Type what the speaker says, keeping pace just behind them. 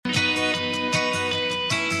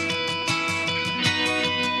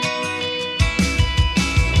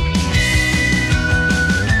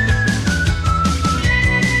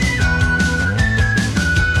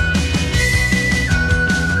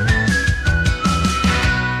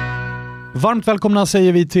Varmt välkomna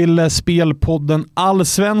säger vi till spelpodden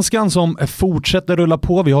Allsvenskan som fortsätter rulla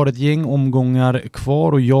på. Vi har ett gäng omgångar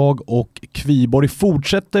kvar och jag och Kviborg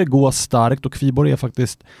fortsätter gå starkt, och Kviborg är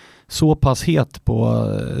faktiskt så pass het på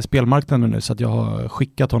spelmarknaden nu så att jag har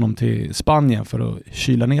skickat honom till Spanien för att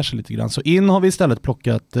kyla ner sig lite grann. Så in har vi istället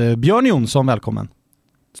plockat Björn Jonsson, välkommen.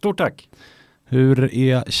 Stort tack. Hur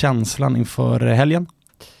är känslan inför helgen?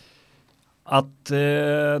 Att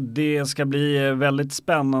det ska bli väldigt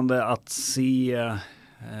spännande att se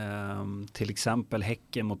till exempel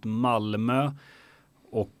Häcken mot Malmö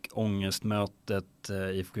och ångestmötet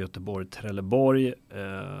IFK Göteborg-Trelleborg.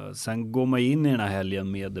 Sen går man in i den här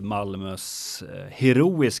helgen med Malmös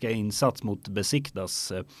heroiska insats mot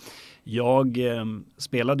Besiktas. Jag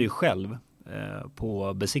spelade ju själv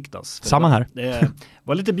på Besiktas. Samma här. Det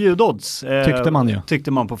var lite bjudodds. Tyckte man ju.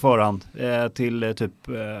 Tyckte man på förhand. Till typ,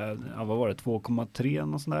 vad var det,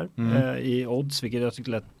 2,3 och sådär i odds, vilket jag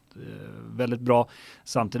tyckte lät väldigt bra.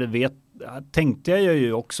 Samtidigt tänkte jag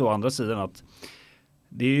ju också å andra sidan att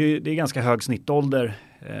det är ganska hög snittålder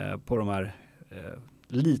på de här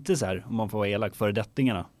lite så här, om man får vara elak,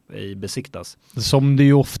 föredettingarna i Besiktas. Som det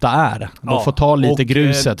ju ofta är. De får ta lite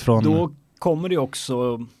gruset från... Då kommer det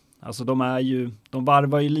också... Alltså de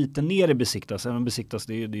varvar ju lite ner i Besiktas. Även Besiktas,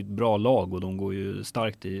 det är ett bra lag och de går ju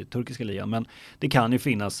starkt i turkiska ligan. Men det kan ju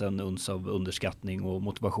finnas en uns av underskattning och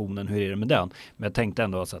motivationen, hur är det med den? Men jag tänkte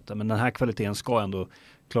ändå att men den här kvaliteten ska ändå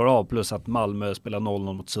klara av, plus att Malmö spelar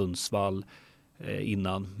 0-0 mot Sundsvall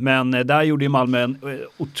innan. Men där gjorde ju Malmö en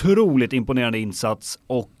otroligt imponerande insats,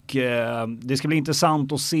 och det ska bli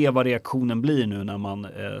intressant att se vad reaktionen blir nu när man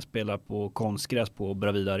spelar på konstgräs på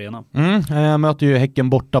Bravida Arena. Jag möter ju Häcken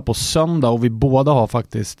borta på söndag och vi båda har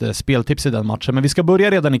faktiskt speltips i den matchen. Men vi ska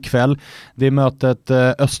börja redan ikväll. Det är mötet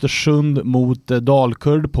Östersund mot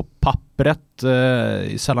Dalkurd på pappret.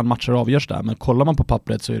 Sällan matcher avgörs där, men kollar man på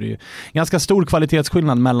pappret så är det ju ganska stor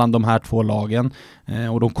kvalitetsskillnad mellan de här två lagen,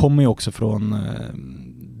 och de kommer ju också från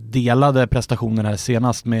delade prestationer här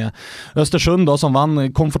senast med Östersund då, som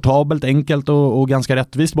vann komfortabelt, enkelt och ganska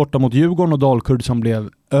rättvist borta mot Djurgården, och Dalkurd som blev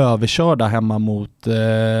överkörda hemma mot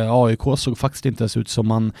AIK. Såg faktiskt inte ens ut som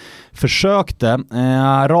man försökte.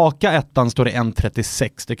 Raka ettan står det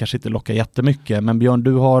 1,36. Det kanske inte lockar jättemycket, men Björn,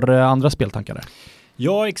 du har andra speltankar där.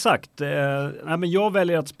 Ja, exakt. Men jag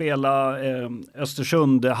väljer att spela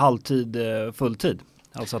Östersund halvtid, fulltid.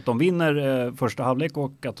 Alltså att de vinner första halvlek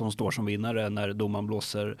och att de står som vinnare när domaren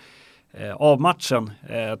blåser av matchen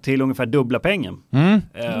till ungefär dubbla pengen.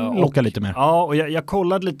 Lockar lite mer. Ja, och jag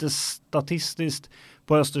kollade lite statistiskt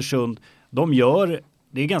på Östersund.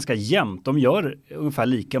 Det är ganska jämnt. De gör ungefär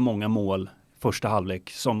lika många mål första halvlek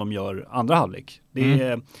som de gör andra halvlek.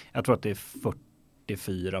 Jag tror att det är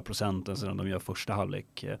 44% sedan de gör första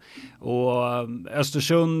halvlek. Och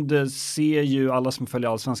Östersund ser ju, alla som följer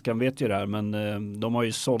Allsvenskan vet ju det här, men de har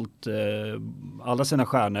ju sålt alla sina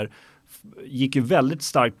stjärnor. Gick ju väldigt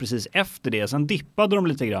starkt precis efter det. Sen dippade de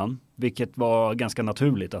lite grann, vilket var ganska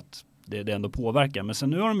naturligt att det ändå påverkar. Men sen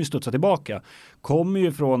nu har de ju studsat tillbaka. Kommer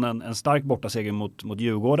ju från en stark bortaseger mot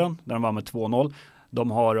Djurgården, där de var med 2-0.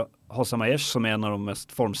 De har Hossam Aiesh som är en av de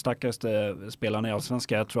mest formstarkaste spelarna i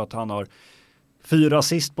Allsvenskan. Jag tror att han har 4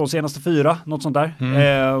 assist på senaste 4, något sånt där.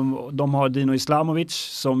 De har Dino Islamovic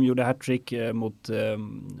som gjorde hattrick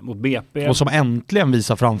mot BP. Och som äntligen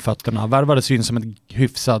visar framfötterna. Värvades in som en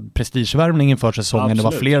hyfsad prestigevärvning inför säsongen. Absolut. Det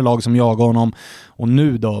var fler lag som jagade honom. Och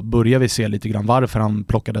nu då börjar vi se lite grann varför han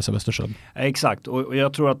plockades av Östersund. Exakt, och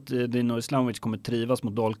jag tror att Dino Islamovic kommer trivas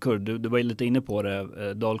mot Dalkurd. Du var ju lite inne på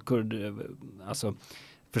det. Dalkurd, alltså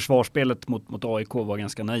försvarsspelet mot AIK var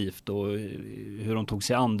ganska naivt, och hur de tog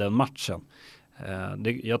sig an den matchen.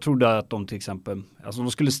 Jag trodde att de till exempel, alltså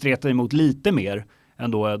de skulle streta emot lite mer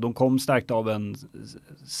ändå. De kom starkt av en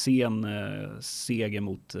sen seger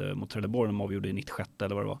mot Trelleborg. De avgjorde i 96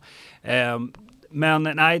 eller vad det var. Men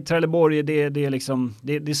nej, Trelleborg, det är liksom,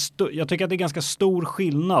 jag tycker att det är ganska stor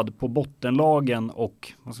skillnad på bottenlagen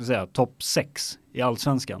och, vad ska jag säga, topp 6 i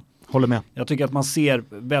Allsvenskan. Håller med. Jag tycker att man ser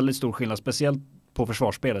väldigt stor skillnad, speciellt på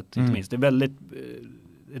försvarsspelet inte minst. Det är väldigt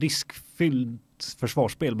riskfyllt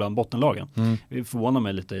försvarsspel bland bottenlagen. Det förvånar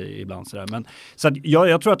mig lite ibland sådär. Men, så att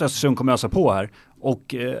jag tror att Östersund kommer ösa på här,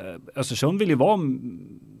 och Östersund vill ju vara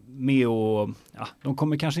med, och de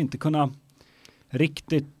kommer kanske inte kunna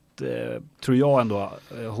riktigt, tror jag ändå,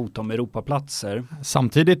 hota om Europaplatser.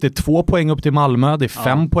 Samtidigt, det är 2 poäng upp till Malmö, det är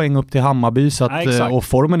 5 poäng upp till Hammarby, så att, och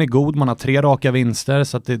formen är god, man har 3 raka vinster,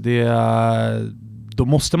 så att då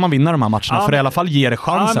måste man vinna de här matcherna, för i alla fall ger det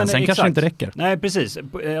chansen. Sen kanske det inte räcker. Nej, precis.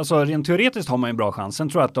 Alltså, rent teoretiskt har man en bra chans. Sen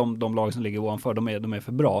tror jag att de lag som ligger ovanför, de är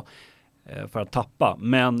för bra. för att tappa.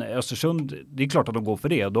 Men Östersund, det är klart att de går för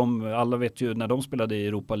det. Alla vet ju när de spelade i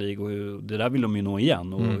Europa League och det där vill de ju nå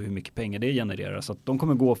igen och hur mycket pengar det genererar. Så att de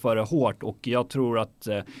kommer gå för det hårt och jag tror att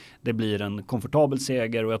det blir en komfortabel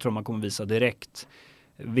seger och jag tror man kommer visa direkt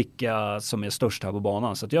vilka som är störst här på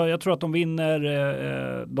banan. Så att jag tror att de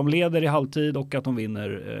vinner, de leder i halvtid och att de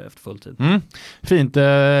vinner efter fulltid. Fint.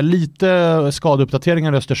 Lite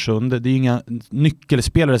skadeuppdateringar i Östersund. Det är inga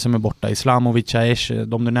nyckelspelare som är borta. Islamovic, Aesh,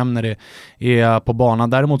 de du nämner är på banan.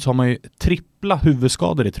 Däremot så har man ju trippla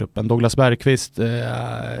huvudskador i truppen. Douglas Bergqvist,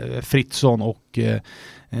 Fritzson och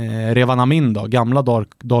Revan Amin då, gamla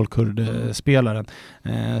Dalkurd-spelaren.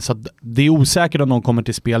 Så att det är osäkert om de kommer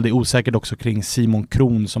till spel. Det är osäkert också kring Simon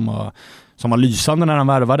Kron som var lysande när han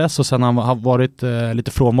värvades och sen har varit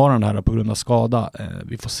lite frånvarande här på grund av skada.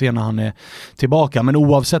 Vi får se när han är tillbaka. Men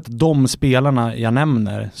oavsett de spelarna jag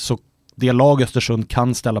nämner så det lag Östersund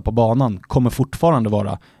kan ställa på banan kommer fortfarande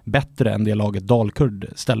vara bättre än det laget Dalkurd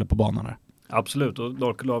ställer på banan här. Absolut, och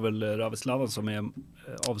Dalkurd har väl Ravislavan som är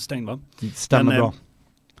avstängd, va? Stämmer bra.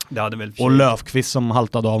 Det hade väl och Löfqvist som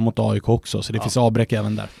haltade av mot AIK också, så det finns avbräck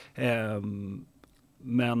även där.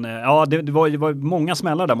 Men ja, det var många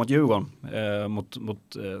smällar där mot Djurgården,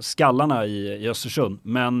 mot skallarna i Östersund.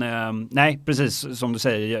 Men nej, precis som du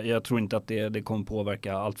säger, jag tror inte att det kommer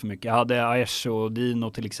påverka allt för mycket. Hade Aesh och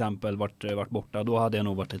Dino till exempel varit borta, då hade jag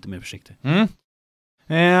nog varit lite mer försiktig.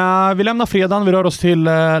 Vi lämnar fredagen, vi rör oss till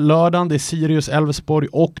lördagen. Det är Sirius Elfsborg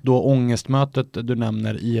och då ångestmötet du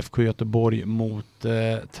nämner, IFK Göteborg mot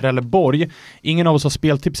Trelleborg. Ingen av oss har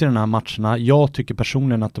speltips i den här matcherna. Jag tycker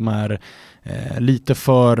personligen att de är lite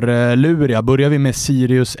för luriga. Börjar vi med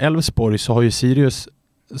Sirius Elfsborg så har ju Sirius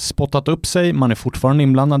spottat upp sig. Man är fortfarande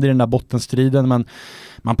inblandad i den där bottenstriden, men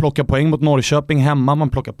man plockar poäng mot Norrköping hemma, man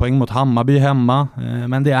plockar poäng mot Hammarby hemma,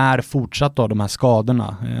 men det är fortsatt av de här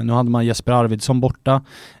skadorna. Nu hade man Jesper Arvidsson borta,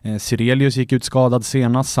 Sirelius gick ut skadad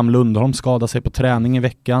senast, Sam Lundholm skadade sig på träning i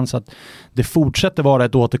veckan, så att det fortsätter vara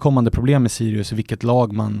ett återkommande problem med Sirius, vilket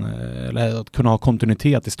lag man, eller att kunna ha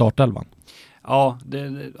kontinuitet i startelvan. Ja,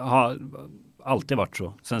 det har alltid varit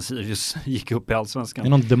så sen Sirius gick upp i Allsvenskan. Det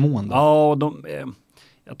är någon demon där. Ja,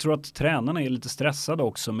 jag tror att tränarna är lite stressade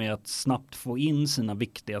också med att snabbt få in sina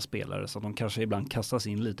viktiga spelare, så att de kanske ibland kastas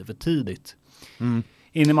in lite för tidigt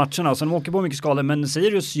in i matcherna. Så de åker på mycket skador, men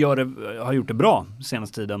Sirius har gjort det bra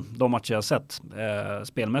senaste tiden. De matcher jag har sett.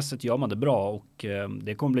 Spelmässigt gör man det bra och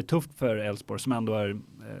det kommer bli tufft för Elfsborg som ändå är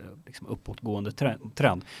liksom uppåtgående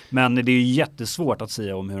trend. Men det är ju jättesvårt att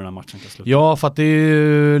säga om hur den här matchen kan sluta. Ja, för att det är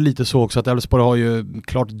ju lite så också att Elfsborg har ju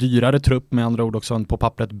klart dyrare trupp, med andra ord också en på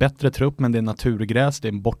pappret bättre trupp, men det är naturgräs, det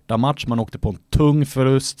är en bortamatch. Man åkte på en tung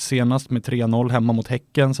förlust senast med 3-0 hemma mot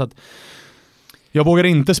Häcken, så att jag vågar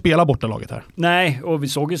inte spela bortalaget här. Nej, och vi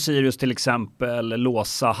såg ju Sirius till exempel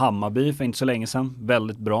låsa Hammarby för inte så länge sedan.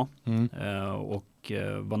 Väldigt bra. Och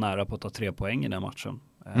var nära på att ta 3 poäng i den matchen.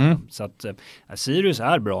 Så att Sirius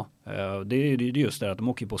är bra. Det är just det att de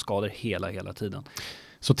åker på skador hela tiden.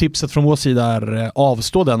 Så tipset från vår sida är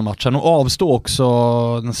avstå den matchen och avstå också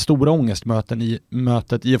den stora ångestmöten i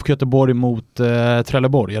mötet IFK Göteborg mot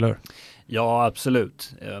Trelleborg, eller hur? Ja,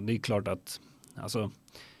 absolut. Det är klart att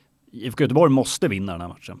IFK Göteborg måste vinna den här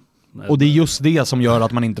matchen. Och det är just det som gör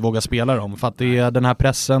att man inte vågar spela dem. För att det är den här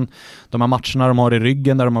pressen, de här matcherna de har i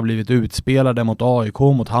ryggen där de har blivit utspelade mot AIK,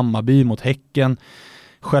 mot Hammarby, mot Häcken.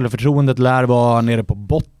 Självförtroendet lär vara nere på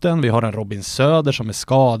botten. Vi har en Robin Söder som är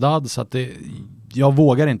skadad. Så att jag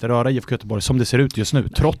vågar inte röra IFK Göteborg som det ser ut just nu.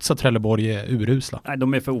 Trots att Trelleborg är urusla. Nej,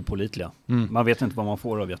 de är för opålitliga. Man vet inte vad man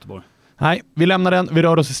får av Göteborg. Nej, vi lämnar den. Vi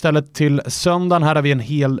rör oss istället till söndagen. Här har vi en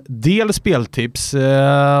hel del speltips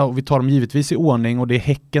och vi tar dem givetvis i ordning, och det är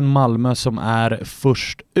Häcken-Malmö som är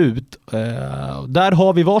först ut. Där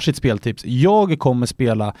har vi varsitt speltips. Jag kommer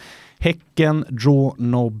spela Häcken draw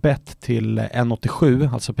no bet till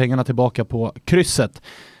 1,87, alltså pengarna tillbaka på krysset.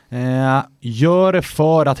 Gör det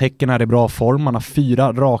för att Häcken är i bra form. Man har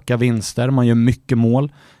 4 raka vinster, man gör mycket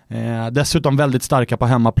mål. Dessutom väldigt starka på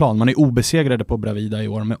hemmaplan. Man är obesegrade på Bravida i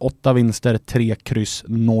år med 8 vinster, 3 kryss,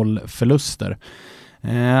 0 förluster.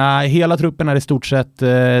 Hela truppen är i stort sett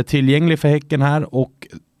tillgänglig för Häcken här, och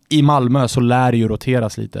i Malmö så lär det ju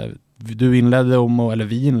roteras lite. Vi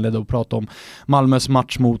inledde att prata om Malmös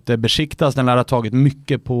match mot Besiktas. Den lär ha tagit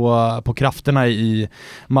mycket på krafterna i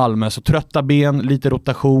Malmö. Så trötta ben, lite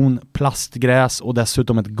rotation, plastgräs och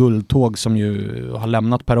dessutom ett guldtåg som ju har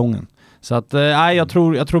lämnat perrongen. Så att jag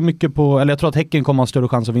tror mycket på, eller jag tror att Häcken kommer ha större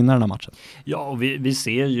chans att vinna den här matchen. Ja, och vi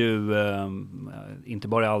ser ju inte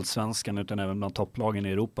bara i Allsvenskan utan även bland topplagen i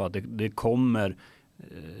Europa. Det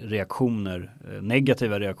kommer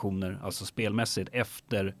negativa reaktioner, alltså spelmässigt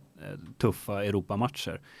efter tuffa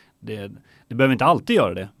Europamatcher. Det behöver inte alltid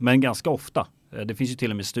göra det, men ganska ofta. Det finns ju till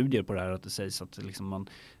och med studier på det här att det sägs att liksom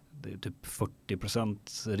det är typ 40%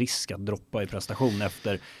 risk att droppa i prestation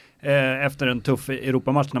efter en tuff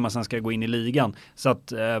Europamatch när man sen ska gå in i ligan. Så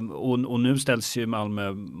att, och nu ställs ju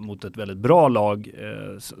Malmö mot ett väldigt bra lag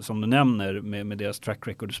som du nämner med deras track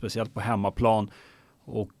record, speciellt på hemmaplan.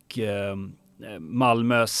 Och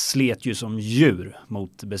Malmö slet ju som djur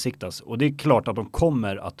mot Besiktas. Och det är klart att de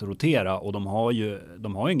kommer att rotera, och de har ju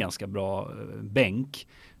en ganska bra bänk.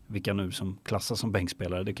 Vilka nu som klassas som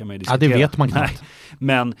bänkspelare, det kan man ju diskutera. Ja, det vet man knappt.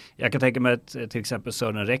 Men jag kan tänka mig till exempel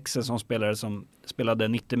Sören Rexel som spelade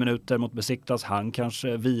 90 minuter mot Besiktas. Han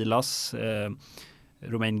kanske vilas.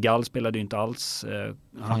 Romain Gall spelade ju inte alls.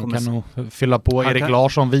 Han kan nog fylla på. Erik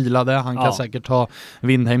Larsson vilade. Han kan säkert ta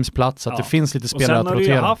Windheims plats. Så att det finns lite spelare att rotera. Och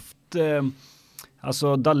sen har du ju haft...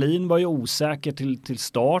 Alltså Dahlin var ju osäker till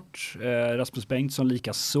start. Rasmus Bengtsson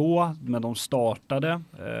lika så, men de startade.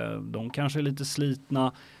 De kanske är lite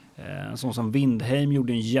slitna. En sån som Windheim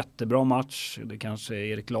gjorde en jättebra match. Det kanske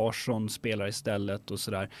Erik Larsson spelar istället och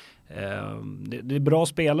sådär. Det är bra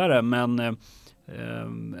spelare, men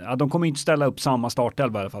de kommer inte ställa upp samma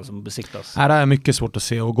startelva i alla fall som Besiktas. Det är mycket svårt att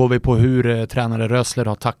se, och går vi på hur tränare Rösler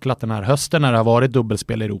har tacklat den här hösten när det har varit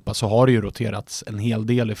dubbelspel i Europa, så har det ju roterats en hel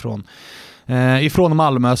del ifrån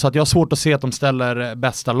Malmö, så att jag har svårt att se att de ställer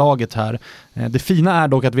bästa laget här. Det fina är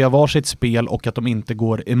dock att vi har varsitt spel och att de inte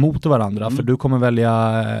går emot varandra, för du kommer välja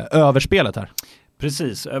överspelet här.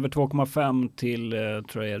 Precis, över 2,5 till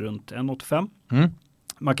tror jag runt 1,85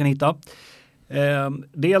 man kan hitta.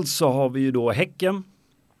 Dels så har vi ju då Häcken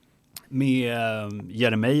med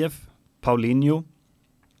Jeremejeff, Paulinho,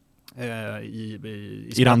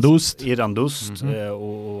 Irandust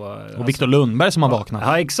och Viktor Lundberg som har vaknat.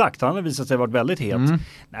 Ja, exakt. Han har visat sig varit väldigt het.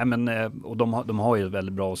 Nej, men, och de har ju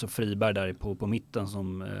väldigt bra, och så Friberg där på mitten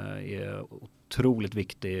som är otroligt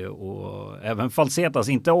viktig, och även Falsetas,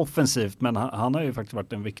 inte offensivt, men han har ju faktiskt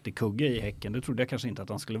varit en viktig kugge i Häcken. Det trodde jag kanske inte att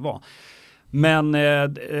han skulle vara. Men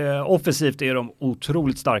offensivt är de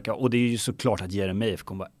otroligt starka, och det är ju såklart att Jeremejeff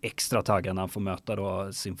kommer vara extra taggad när han får möta då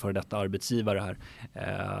sin före detta arbetsgivare här.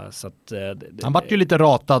 Så att, han var ju lite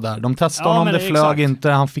ratad där. De testade honom, det flög inte,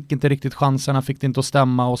 han fick inte riktigt chansen, han fick det inte att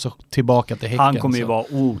stämma, och så tillbaka till Häcken. Han kommer ju vara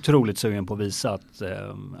otroligt sugen på att visa att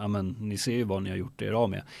ni ser ju vad ni har gjort er av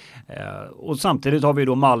med. Och samtidigt har vi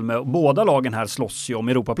då Malmö, och båda lagen här slåss ju om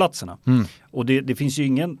Europaplatserna. Och det finns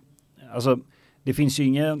ju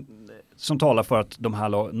ingen som talar för att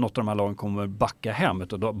något av de här lagen kommer backa hem.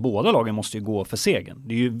 Båda lagen måste ju gå för segern.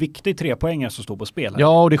 Det är ju viktigt 3 poäng som står på spel här.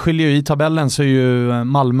 Ja, och det skiljer ju i tabellen, så är ju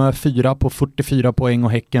Malmö 4 på 44 poäng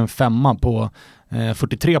och Häcken 5 på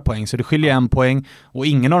 43 poäng. Så det skiljer 1 poäng, och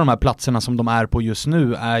ingen av de här platserna som de är på just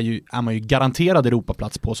nu är man ju garanterad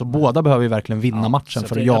Europaplats på. Så båda behöver ju verkligen vinna matchen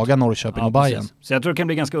för att jaga Norrköping och Bayern. Precis. Så jag tror det kan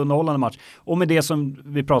bli ganska underhållande match. Och med det som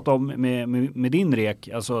vi pratade om med din rek,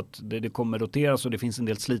 alltså att det kommer roteras och det finns en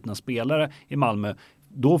del slitna spelare i Malmö,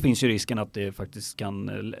 då finns ju risken att det faktiskt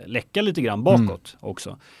kan läcka lite grann bakåt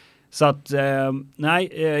också. Så att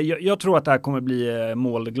jag tror att det här kommer bli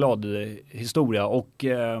målglad historia, och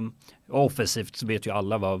offensivt så vet ju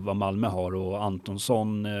alla vad Malmö har, och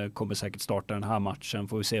Antonsson kommer säkert starta den här matchen.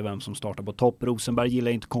 Får vi se vem som startar på topp. Rosenberg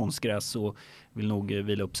gillar inte konstgräs och vill nog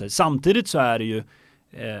vila upp sig. Samtidigt så är det ju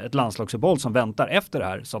ett landslagsuppehåll som väntar efter det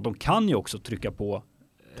här, så att de kan ju också trycka på,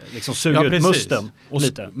 liksom suga ut musten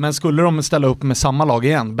lite. Men skulle de ställa upp med samma lag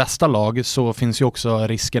igen, bästa lag, så finns ju också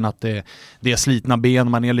risken att det är slitna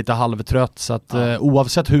ben, man är lite halvtrött, så att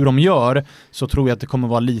oavsett hur de gör, så tror jag att det kommer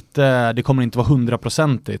vara det kommer inte vara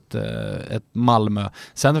 100% ett Malmö.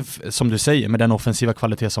 Sen som du säger, med den offensiva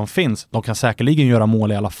kvalitet som finns, de kan säkerligen göra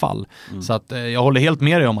mål i alla fall. Så att jag håller helt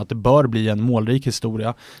med dig om att det bör bli en målrik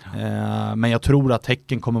historia. Men jag tror att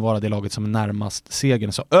Häcken kommer vara det laget som är närmast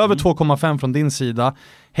segern. Så över 2,5 från din sida,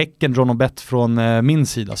 Häcken, John och Bett från min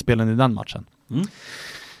sida, spelen i den matchen.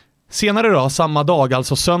 Senare då, samma dag,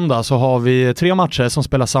 alltså söndag, så har vi 3 matcher som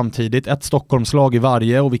spelas samtidigt, ett Stockholmslag i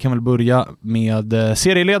varje, och vi kan väl börja med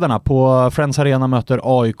serieledarna. På Friends Arena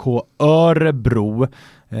möter AIK Örebro.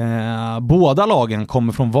 Båda lagen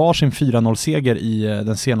kommer från varsin 4-0-seger i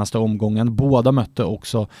den senaste omgången. Båda mötte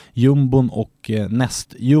också jumbon och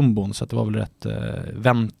nästjumbon, så att det var väl rätt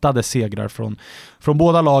väntade segrar från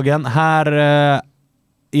båda lagen. Här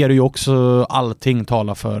är det ju också allting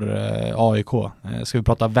talar för AIK. Ska vi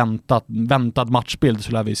prata väntad matchbild,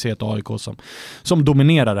 så lär vi se ett AIK som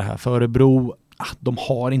dominerar det här. För Örebro, de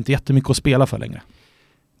har inte jättemycket att spela för längre.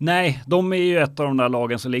 Nej, de är ju ett av de där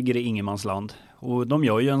lagen som ligger i ingenmansland. och de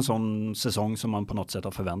gör ju en sån säsong som man på något sätt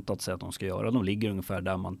har förväntat sig att de ska göra. De ligger ungefär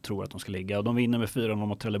där man tror att de ska ligga. Och de vinner med 4-0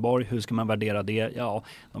 mot Trelleborg. Hur ska man värdera det? Ja,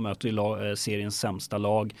 de möter ju seriens sämsta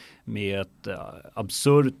lag med ett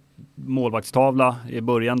absurt målvaktstavla i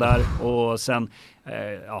början där. Och sen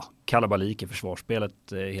kalabalik i försvarsspelet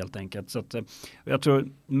helt enkelt. Så att, jag tror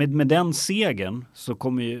med den segern så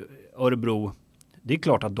kommer ju Örebro, det är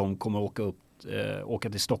klart att de kommer åka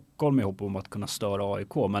till Stockholm med hopp om att kunna störa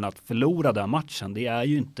AIK, men att förlora den matchen, det är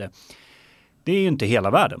ju inte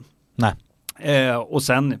hela världen. Nej. Och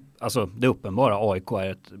sen, alltså det uppenbara, AIK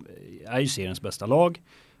är ju seriens bästa lag.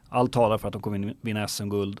 Allt talar för att de kommer vinna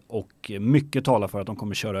SM-guld och mycket talar för att de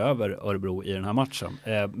kommer köra över Örebro i den här matchen.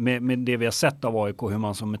 Med det vi har sett av AIK, hur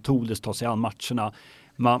man som metodiskt tar sig an matcherna,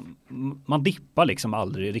 man dippar liksom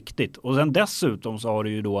aldrig riktigt. Och sen dessutom så har du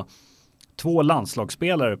ju då 2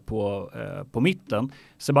 landslagsspelare på mitten.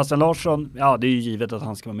 Sebastian Larsson, ja det är ju givet att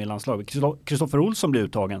han ska vara med i landslaget. Kristoffer Olsson blir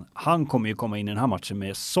uttagen. Han kommer ju komma in i den här matchen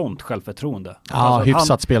med sånt självförtroende. Ja, alltså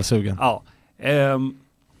hyfsat spelsugen. Ja.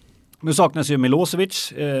 Nu saknas ju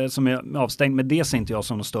Milosevic som är avstängd, men det ser inte jag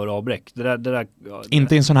som något större avbräck.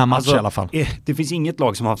 Inte i en sån här match i alla fall. Det finns inget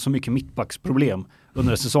lag som har haft så mycket mittbacksproblem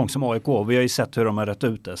under en säsong som AIK. Vi har ju sett hur de har rätt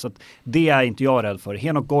ut det. Så att det är inte jag rädd för.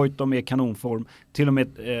 Henok Goitom är i kanonform. Till och med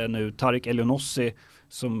nu Tarik Elionossi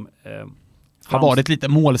som har varit lite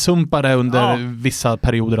målsumpare under vissa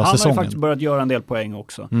perioder av säsongen. Han har faktiskt börjat göra en del poäng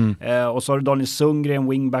också. Och så har du Daniel Sundgren,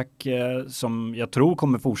 wingback, som jag tror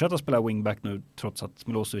kommer fortsätta spela wingback nu trots att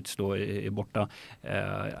Milosevic då är borta.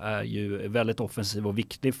 Är ju väldigt offensiv och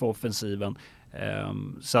viktig för offensiven.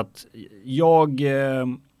 Så att jag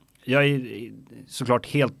är såklart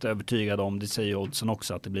helt övertygad om, det säger oddsen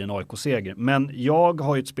också, att det blir en AIK-seger. Men jag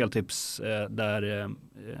har ju ett speltips där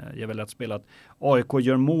jag vill att spela att AIK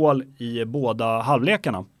gör mål i båda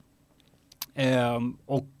halvlekarna.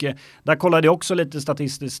 Och där kollade jag också lite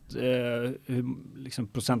statistiskt hur liksom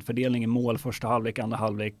procentfördelningen mål första halvlek, andra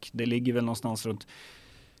halvlek. Det ligger väl någonstans runt,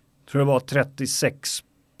 tror det var 36%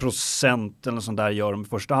 eller sånt där gör de i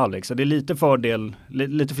första halvlek. Så det är lite fördel,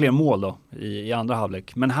 lite fler mål då i andra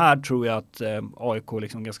halvlek. Men här tror jag att AIK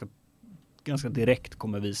liksom ganska direkt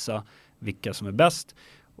kommer visa vilka som är bäst.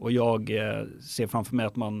 Och jag ser framför mig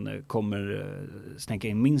att man kommer stänka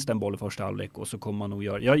in minst en boll i första halvlek och så kommer man nog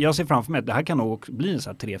göra. Jag ser framför mig att det här kan nog bli en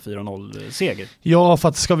sån här 3-4-0 seger. Ja, för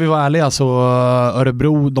att ska vi vara ärliga så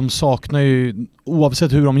Örebro, de saknar ju,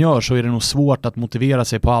 oavsett hur de gör så är det nog svårt att motivera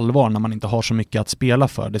sig på allvar när man inte har så mycket att spela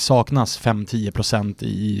för. Det saknas 5-10%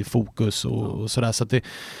 i fokus och sådär, så att det.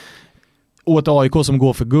 Och ett AIK som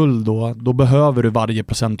går för guld då behöver du varje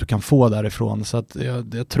procent du kan få därifrån. Så att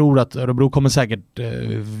jag tror att Örebro kommer säkert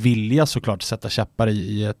vilja såklart sätta käppar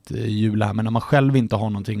i ett hjul här. Men när man själv inte har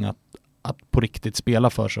någonting att på riktigt spela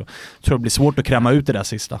för så tror jag det blir svårt att kräma ut det där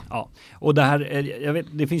sista. Ja, och det här, jag vet,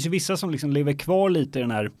 det finns ju vissa som liksom lever kvar lite i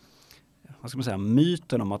den här, vad ska man säga,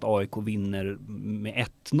 myten om att AIK vinner med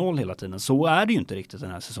 1-0 hela tiden. Så är det ju inte riktigt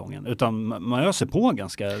den här säsongen. Utan man öser på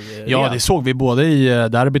ganska Ja, det såg vi både i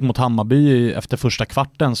derbyt mot Hammarby. Efter första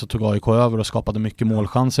kvarten så tog AIK över och skapade mycket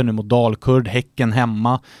målchanser. Nu mot Dalkurd, Häcken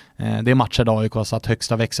hemma. Det är matcher där AIK har satt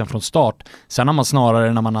högsta växeln från start. Sen har man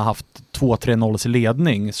snarare, när man har haft 2-3-0 i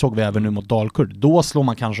ledning, såg vi även nu mot Dalkurd. Då slår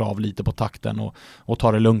man kanske av lite på takten och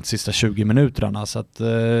tar det lugnt sista 20 minuterna. Så att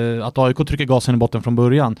AIK trycker gasen i botten från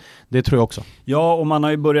början, det tror jag också. Ja, och man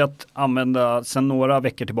har ju börjat använda sedan några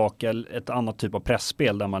veckor tillbaka ett annat typ av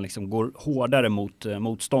pressspel där man liksom går hårdare mot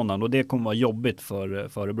motståndaren, och det kommer vara jobbigt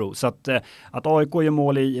för Örebro. Så att AIK gör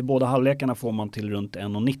mål i båda halvlekarna får man till runt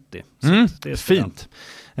 1,90. Det är fint.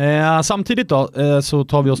 Samtidigt då så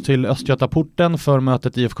tar vi oss till Östgötaporten för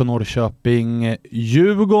mötet IFK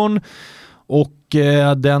Norrköping-Djurgården. Och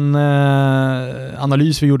den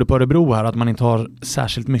analys vi gjorde på Örebro här, att man inte har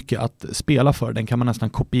särskilt mycket att spela för, den kan man nästan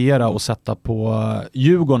kopiera och sätta på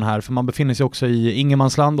Djurgården här, för man befinner sig också i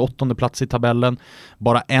ingenmansland, 8:e plats i tabellen,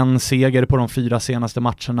 bara en seger på de 4 senaste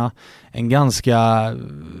matcherna, en ganska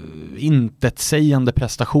intetsägande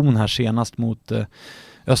prestation här senast mot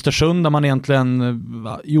Östersund, där man egentligen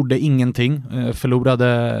gjorde ingenting,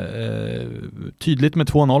 förlorade tydligt med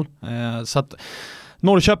 2-0, så att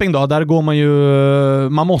Norrköping då, där går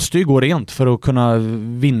man måste ju gå rent för att kunna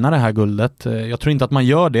vinna det här guldet. Jag tror inte att man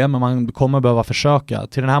gör det, men man kommer behöva försöka.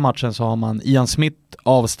 Till den här matchen så har man Ian Smith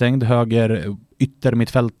avstängd, höger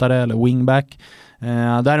yttermittfältare eller wingback.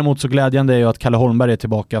 Däremot så glädjande är ju att Kalle Holmberg är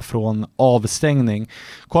tillbaka från avstängning.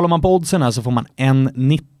 Kollar man på oddsen här så får man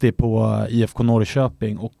 1,90 på IFK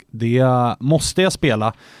Norrköping och det måste jag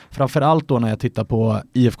spela. Framförallt då när jag tittar på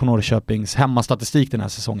IFK Norrköpings hemmastatistik den här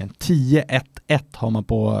säsongen. 10-1-1 har man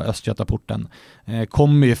på Östgötaporten.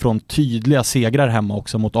 Kommer ju från tydliga segrar hemma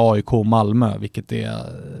också mot AIK och Malmö, vilket är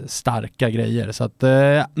starka grejer. Så att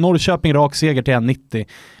Norrköping rak seger till 1,90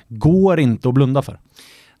 går inte att blunda för.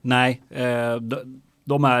 Nej,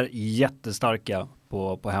 de är jättestarka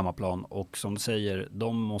på hemmaplan och som du säger,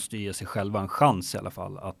 de måste ge sig själva en chans i alla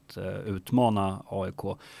fall att utmana AIK.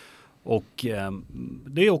 Och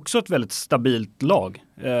det är också ett väldigt stabilt lag.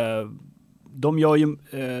 De gör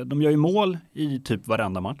ju mål i typ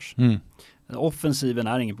varenda match. Offensiven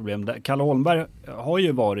är inget problem. Kalle Holmberg har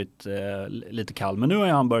ju varit lite kall, men nu har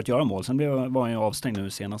han börjat göra mål. Sen var han ju avstängd nu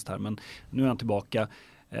senast här, men nu är han tillbaka.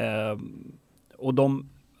 Och de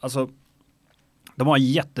har en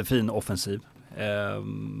jättefin offensiv.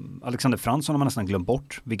 Alexander Fransson har man nästan glömt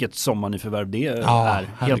bort, vilket sommarnyförvärv det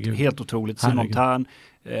är. Helt otroligt. Simon Tern,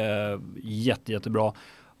 jättebra.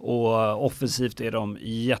 Och offensivt är de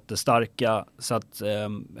jättestarka. Så att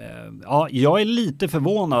jag är lite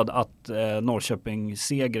förvånad att Norrköping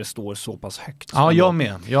seger står så pass högt. Ja, jag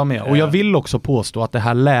med. Och jag vill också påstå att det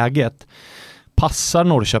här läget passar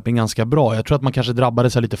Norrköping ganska bra. Jag tror att man kanske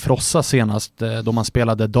drabbades av lite frossa senast då man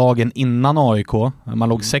spelade dagen innan AIK. Man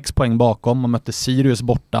låg 6 poäng bakom, man mötte Sirius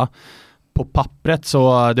borta. På pappret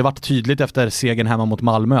så det var tydligt efter segern hemma mot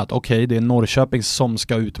Malmö att okej, det är Norrköping som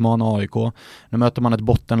ska utmana AIK. Nu möter man ett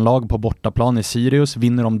bottenlag på bortaplan i Sirius.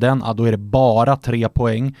 Vinner de den, då är det bara 3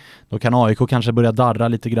 poäng. Då kan AIK kanske börja darra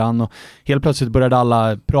lite grann. Och helt plötsligt började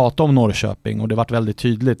alla prata om Norrköping och det var väldigt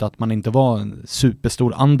tydligt att man inte var en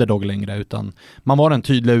superstor underdog längre utan man var den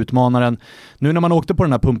tydliga utmanaren. Nu när man åkte på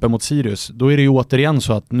den här pumpen mot Sirius, då är det ju återigen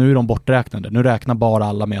så att nu är de borträknade. Nu räknar bara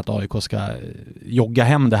alla med att AIK ska jogga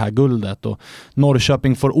hem det här guldet. Och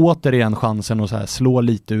Norrköping får återigen chansen att så här slå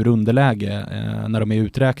lite ur underläge när de är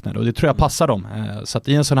uträknade och det tror jag passar dem. Så att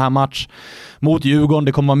i en sån här match mot Djurgården,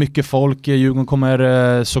 det kommer vara mycket folk. Djurgården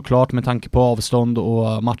kommer såklart med tanke på avstånd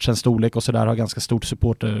och matchens storlek och sådär ha ganska stort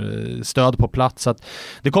supporterstöd på plats. Så att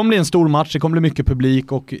det kommer bli en stor match, det kommer bli mycket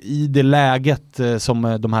publik och i det läget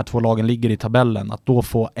som de här två lagen ligger i tabellen, att då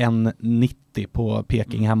få 1,90 på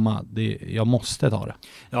Peking hemma, jag måste ta det.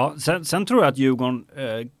 Ja, sen tror jag att Djurgården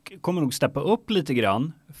kommer nog steppa upp lite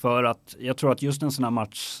grann för att jag tror att just en sån här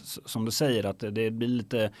match som du säger att det blir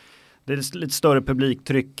lite större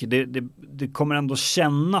publiktryck. Det kommer ändå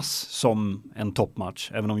kännas som en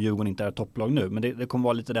toppmatch, även om Djurgården inte är topplag nu. Men det kommer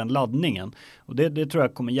vara lite den laddningen. Och det tror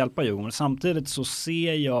jag kommer hjälpa Djurgården. Men samtidigt så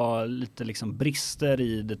ser jag lite liksom brister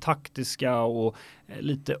i det taktiska och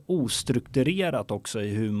lite ostrukturerat också i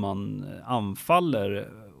hur man anfaller.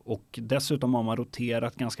 Och dessutom har man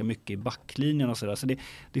roterat ganska mycket i backlinjen och sådär. Så det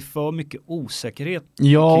är för mycket osäkerhet.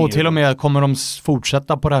 Ja, och till och med kommer de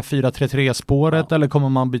fortsätta på det här 4-3-3-spåret eller kommer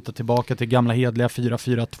man byta tillbaka till gamla hedliga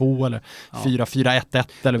 4-4-2 eller 4-4-1-1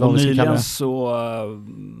 eller vad vi ska kalla det. Så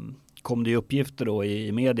kom det ju uppgifter då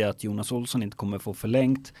i media att Jonas Olsson inte kommer få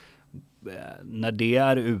förlängt. När det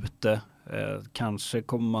är ute kanske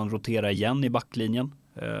kommer man rotera igen i backlinjen.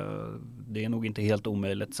 Det är nog inte helt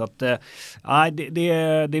omöjligt. Så att det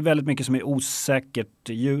är väldigt mycket som är osäkert.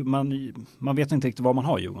 Man vet inte riktigt vad man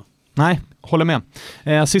har, Djurgården. Nej, håller med.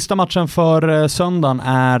 Sista matchen för söndagen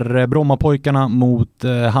är Brommapojkarna mot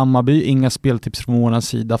Hammarby. Inga speltips från vår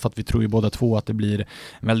sida för att vi tror ju båda två att det blir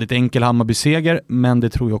en väldigt enkel Hammarby-seger, men det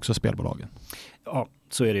tror ju också spelbolagen. Ja,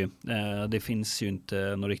 så är det ju. Det finns ju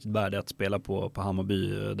inte något riktigt värde att spela på Hammarby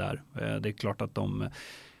där. Det är klart att de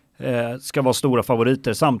ska vara stora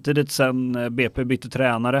favoriter. Samtidigt sen BP bytte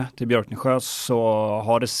tränare till Björknesjö så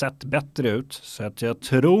har det sett bättre ut. Så att jag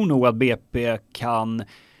tror nog att BP kan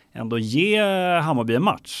ändå ge Hammarby en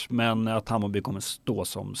match, men att Hammarby kommer stå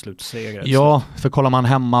som slutsegrare. Ja, för kollar man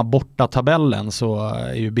hemma borta tabellen så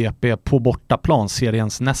är ju BP på bortaplan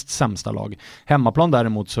seriens näst sämsta lag. Hemmaplan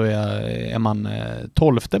däremot så är man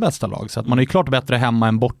 12:e bästa lag, så att man är ju klart bättre hemma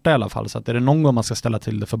än borta i alla fall. Så att är det någon gång man ska ställa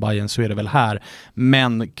till det för Bayern så är det väl här.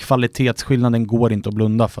 Men kvalitetsskillnaden går inte att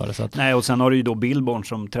blunda för. Så att... Nej, och sen har du ju då Billborn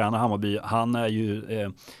som tränar Hammarby. Han är ju...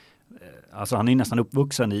 Alltså han är nästan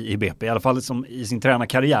uppvuxen i BP, i alla fall som i sin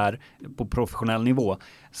tränarkarriär på professionell nivå.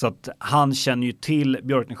 Så att han känner ju till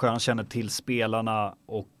Björknesjö, han känner till spelarna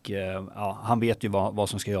och han vet ju vad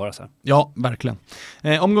som ska göras här. Ja, verkligen.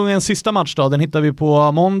 Omgångens sista match då, den hittar vi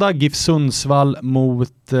på måndag. GIF Sundsvall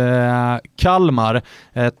mot Kalmar.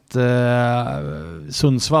 Ett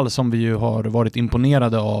Sundsvall som vi ju har varit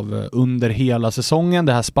imponerade av under hela säsongen.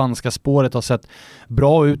 Det här spanska spåret har sett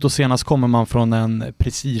bra ut och senast kommer man från en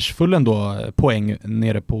prestigefull ändå poäng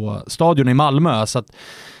nere på stadion i Malmö. Så att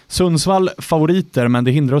Sundsvall favoriter, men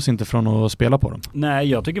det hindrar oss inte från att spela på dem. Nej,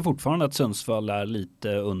 jag tycker fortfarande att Sundsvall är lite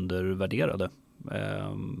undervärderade.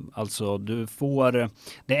 Alltså du får,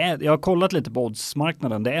 jag har kollat lite på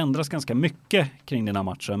oddsmarknaden, det ändras ganska mycket kring den här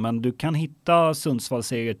matchen, men du kan hitta Sundsvall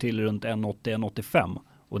seger till runt 1,80-1,85.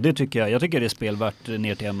 Och det tycker jag tycker det är spelvärt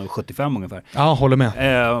ner till 1,75 ungefär. Ja, håller med.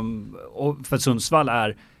 Och för Sundsvall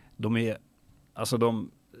de är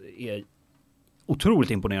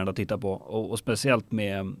otroligt imponerande att titta på och speciellt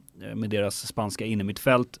med deras spanska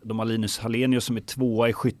innermittfält. De har Linus Hallenius som är 2:a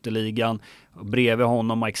i skytteligan. Bredvid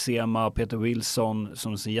honom Mike Sema, Peter Wilson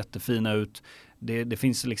som ser jättefina ut. Det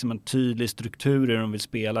finns liksom en tydlig struktur i hur de vill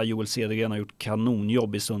spela. Joel Cedergren har gjort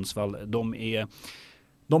kanonjobb i Sundsvall.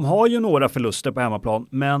 De har ju några förluster på hemmaplan,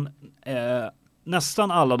 men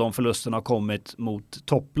nästan alla de förlusterna har kommit mot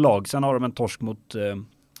topplag. Sen har de en torsk mot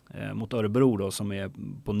Örebro då, som är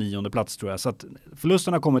på 9:e plats tror jag. Så att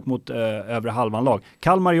förlusterna har kommit mot övre halvan lag.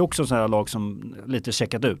 Kalmar är också sådana här lag som lite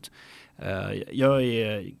checkat ut. Jag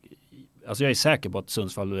är säker på att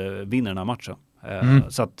Sundsvall vinner den här matchen.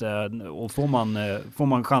 Så att, och får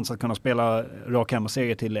man chans att kunna spela rak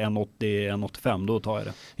hemmaseger till 1,80-1,85, då tar jag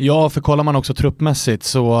det. Ja, för kollar man också truppmässigt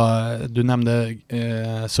så du nämnde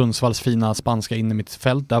Sundsvalls fina spanska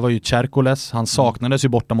innermittfält. Där var ju Chercoles, han saknades ju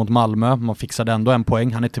borta mot Malmö, man fixade ändå en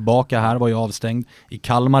poäng, han är tillbaka här, var ju avstängd. I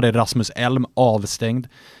Kalmar är Rasmus Elm avstängd.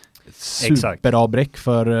 Superavbräck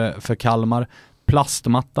för Kalmar.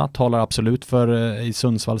 Plastmatta talar absolut för i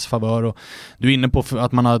Sundsvalls favör, och du är inne på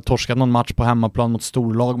att man har torskat någon match på hemmaplan mot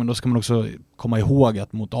storlag, men då ska man också komma ihåg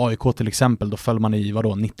att mot AIK till exempel, då föll man i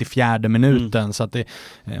 94:e minuten, så att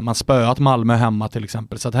man spöat Malmö hemma till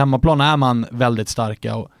exempel, så att hemmaplan är man väldigt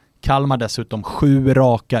starka, och Kalmar dessutom 7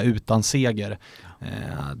 raka utan seger.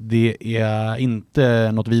 Det är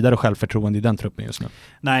inte något vidare självförtroende i den truppen just nu.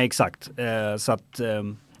 Nej, exakt. Så att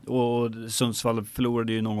och Sundsvall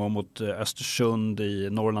förlorade ju någon gång mot Östersund i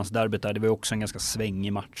Norrlandsderbyt där. Det var ju också en ganska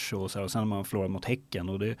svängig match och sen har man förlorat mot Häcken,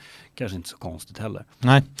 och det är kanske inte så konstigt heller.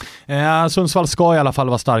 Nej, Sundsvall ska i alla fall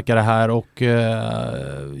vara starkare här, och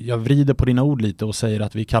jag vrider på dina ord lite och säger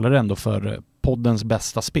att vi kallar det ändå för poddens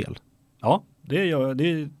bästa spel. Ja, det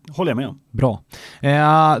håller jag med om. Bra.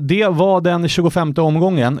 Det var den 25:e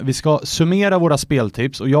omgången. Vi ska summera våra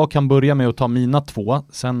speltips, och jag kan börja med att ta mina 2.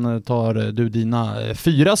 Sen tar du dina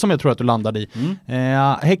 4 som jag tror att du landade i.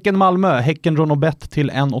 Häcken-Malmö. Häcken Ronobet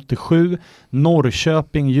till 1,87.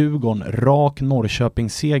 Norrköping-Djurgården. Rak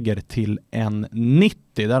Norrköping-seger till 1,90.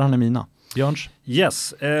 Där har ni mina. Björns?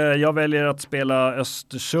 Yes, jag väljer att spela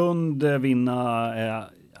Östersund, vinna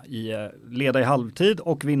leda i halvtid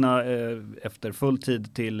och vinna efter full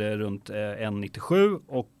tid till runt 1,97,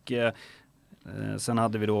 och sen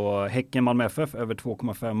hade vi då Häcken Malmö FF över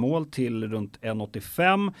 2,5 mål till runt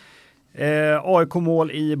 1,85.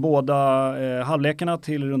 AIK-mål i båda halvlekarna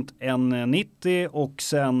till runt 1,90, och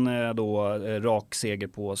sen då rak seger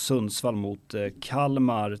på Sundsvall mot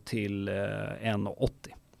Kalmar till 1,80.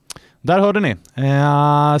 Där hörde ni.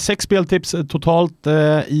 6 speltips totalt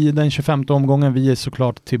i den 25:e omgången. Vi är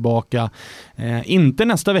såklart tillbaka, inte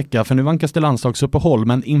nästa vecka för nu vankas det landslagsuppehåll,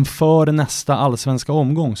 men inför nästa allsvenska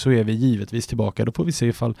omgång så är vi givetvis tillbaka. Då får vi se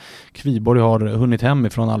ifall Kviborg har hunnit hem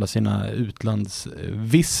ifrån alla sina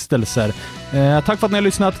utlandsvistelser. Tack för att ni har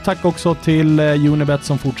lyssnat. Tack också till Unibet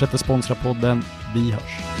som fortsätter sponsra podden. Vi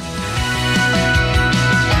hörs.